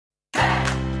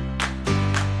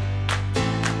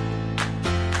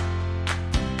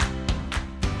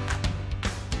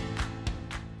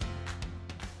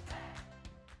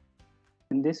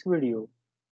In this video,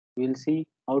 we'll see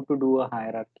how to do a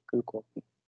hierarchical copy.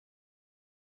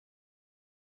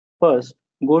 First,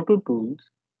 go to Tools,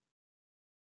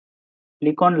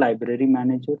 click on Library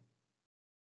Manager.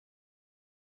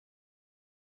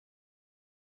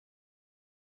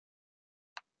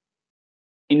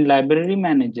 In Library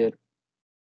Manager,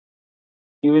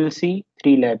 you will see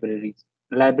three libraries.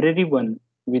 Library 1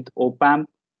 with op-amp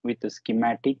with a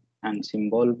schematic and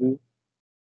symbol view.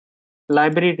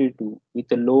 Library 2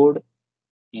 with a load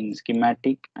in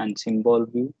schematic and symbol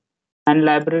view. And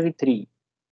Library 3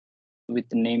 with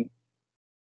name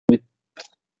with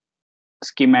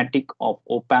schematic of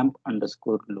op-amp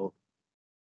underscore load.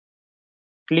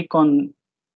 Click on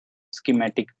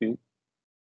schematic view.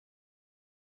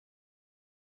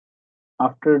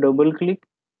 After double click,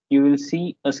 you will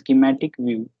see a schematic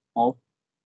view of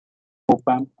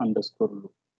op-amp underscore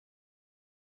load.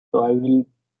 So I will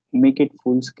make it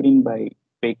full screen by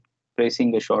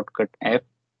pressing the shortcut F.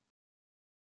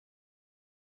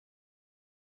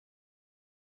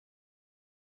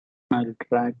 I'll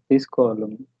drag this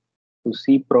column to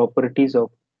see properties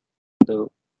of the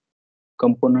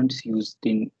components used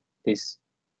in this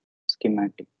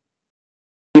schematic.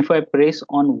 If I press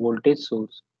on voltage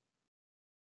source,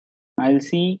 I'll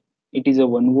see it is a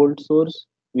 1 volt source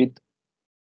with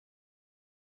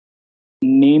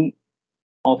name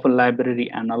of a library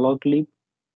analog lib,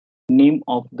 name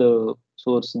of the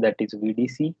source that is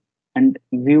VDC, and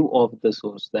view of the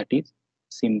source that is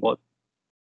symbol.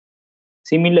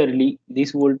 Similarly,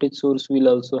 this voltage source will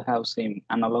also have same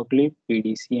analog lib,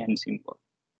 VDC, and symbol,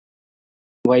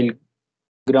 while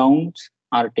grounds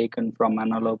are taken from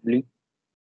analog lib.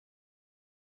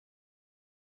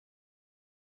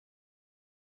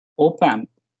 Op-amp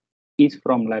is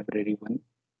from library 1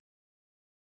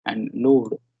 and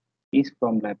load is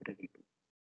from library 2.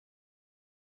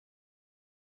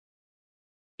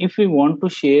 If we want to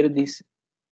share this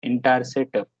entire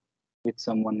setup with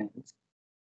someone else,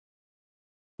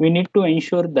 we need to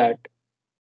ensure that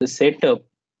the setup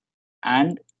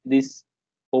and this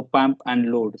op-amp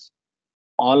and loads,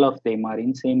 all of them are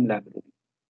in same library.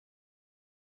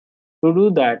 To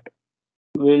do that,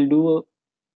 we'll do a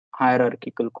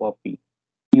hierarchical copy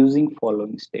using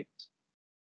following steps.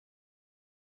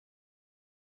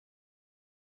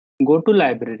 Go to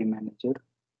Library Manager,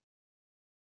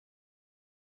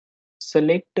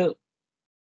 select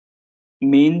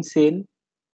main cell,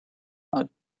 or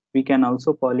we can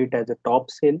also call it as a top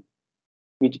cell,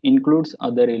 which includes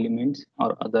other elements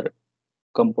or other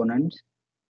components.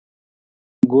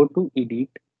 Go to Edit,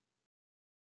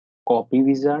 Copy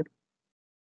Wizard,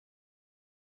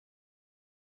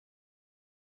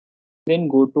 then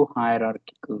go to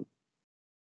Hierarchical.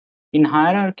 In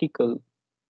Hierarchical,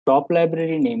 top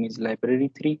library name is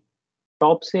library 3,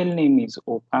 top cell name is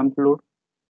op-amp load,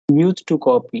 used to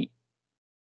copy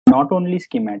not only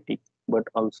schematic but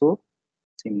also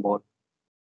symbol.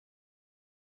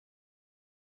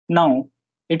 Now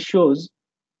it shows,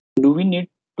 do we need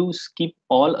to skip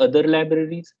all other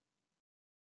libraries?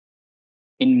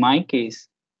 In my case,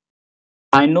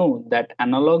 I know that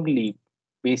analog lib,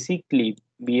 basic lib,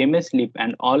 BMS lib,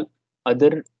 and all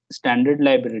other standard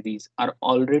libraries are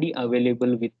already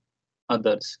available with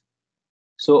others.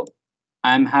 So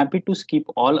I am happy to skip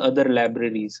all other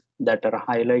libraries that are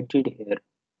highlighted here.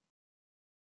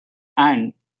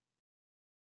 And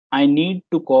I need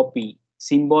to copy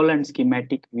symbol and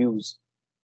schematic views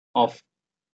of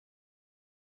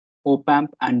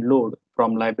op-amp and load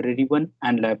from library 1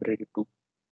 and library 2.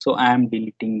 So I am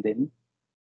deleting them.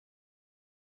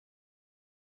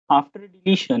 After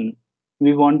deletion,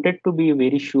 we wanted to be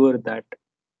very sure that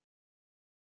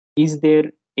is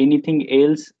there anything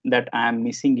else that I am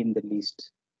missing in the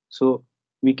list. So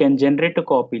we can generate a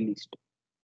copy list.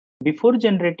 Before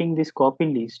generating this copy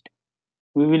list,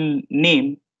 we will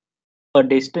name a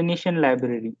destination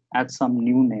library as some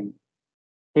new name.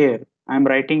 Here I am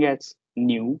writing as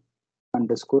new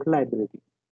underscore library.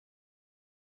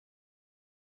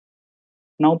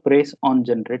 Now press on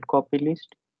generate copy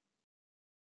list.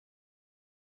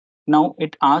 Now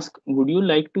it asks, would you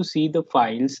like to see the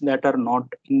files that are not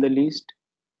in the list?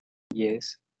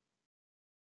 Yes.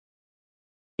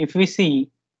 If we see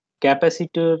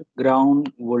capacitor,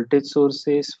 ground, voltage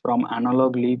sources from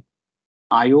analog lib,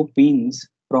 IO pins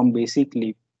from basic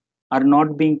lib are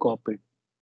not being copied.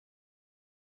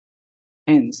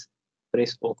 Hence,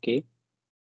 press OK.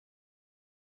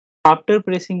 After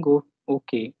pressing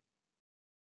OK,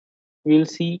 we'll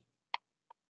see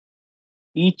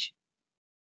each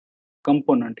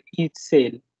component, each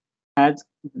cell has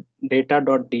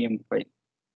data.dm file.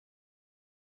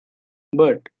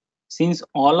 But Since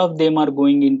all of them are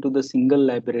going into the single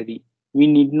library, we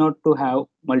need not to have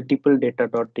multiple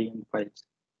data.dm files.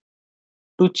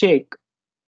 To check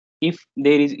if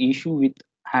there is issue with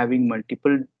having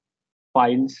multiple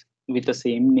files with the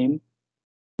same name,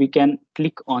 we can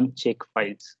click on check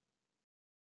files.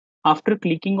 After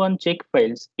clicking on check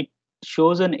files, it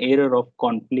shows an error of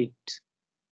conflicts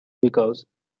because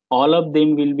all of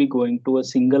them will be going to a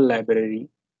single library.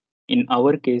 In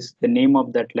our case, the name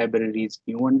of that library is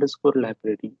new underscore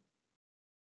library.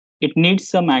 It needs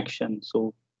some action.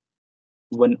 So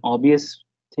one obvious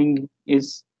thing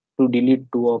is to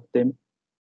delete two of them.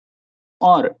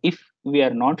 Or if we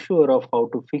are not sure of how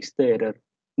to fix the error,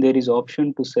 there is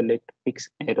option to select fix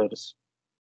errors.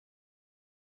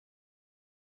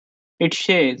 It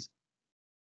says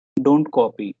don't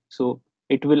copy. So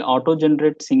it will auto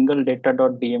generate single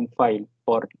data.dm file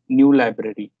for new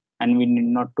library and we need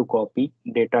not to copy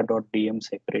data.dm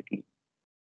separately.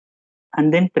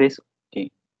 And then press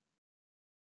OK.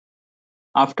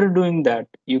 After doing that,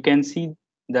 you can see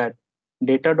that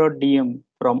data.dm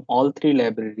from all three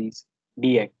libraries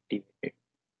deactivated.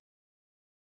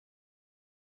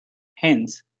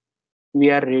 Hence, we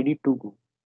are ready to go.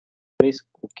 Press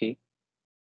OK.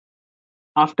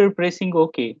 After pressing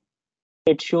OK,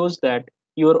 it shows that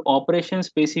your operation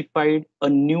specified a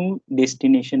new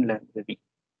destination library.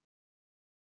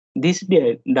 This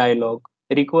dialog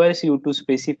requires you to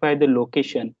specify the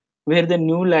location where the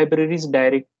new libraries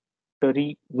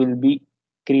directory will be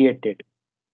created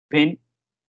when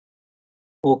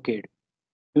okayed.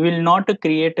 We will not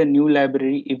create a new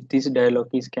library if this dialog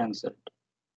is cancelled.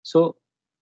 So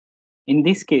in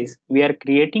this case, we are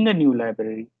creating a new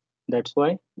library. That's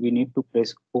why we need to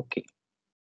press OK.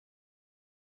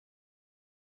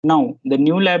 Now the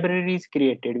new library is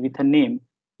created with a name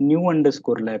new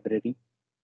underscore library,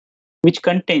 which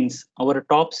contains our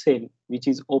top cell, which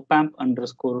is opamp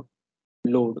underscore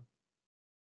load.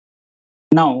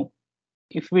 Now,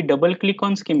 if we double click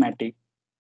on schematic,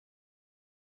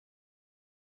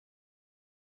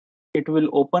 it will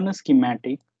open a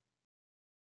schematic.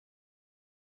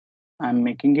 I'm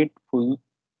making it full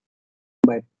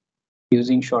by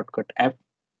using shortcut F.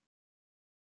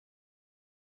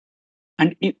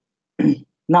 And if,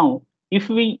 now, if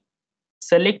we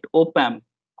select opamp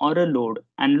or a load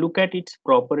and look at its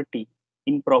property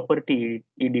in property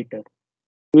editor,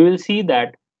 we will see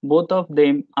that both of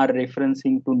them are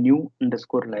referencing to new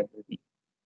underscore library.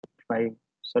 If I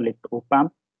select opamp,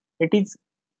 it is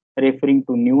referring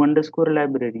to new underscore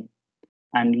library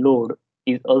and load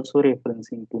is also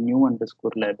referencing to new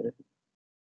underscore library.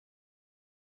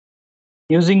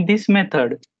 Using this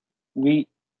method, we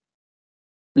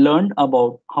learned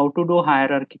about how to do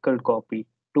hierarchical copy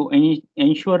to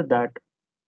ensure that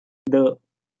the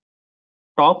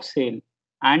top cell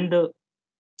and the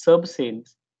sub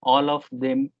cells, all of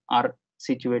them are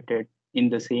situated in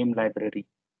the same library.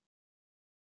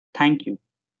 Thank you.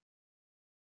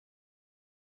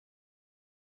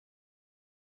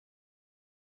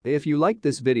 If you liked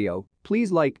this video,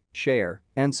 please like, share,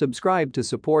 and subscribe to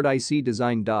support IC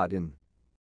Design.in.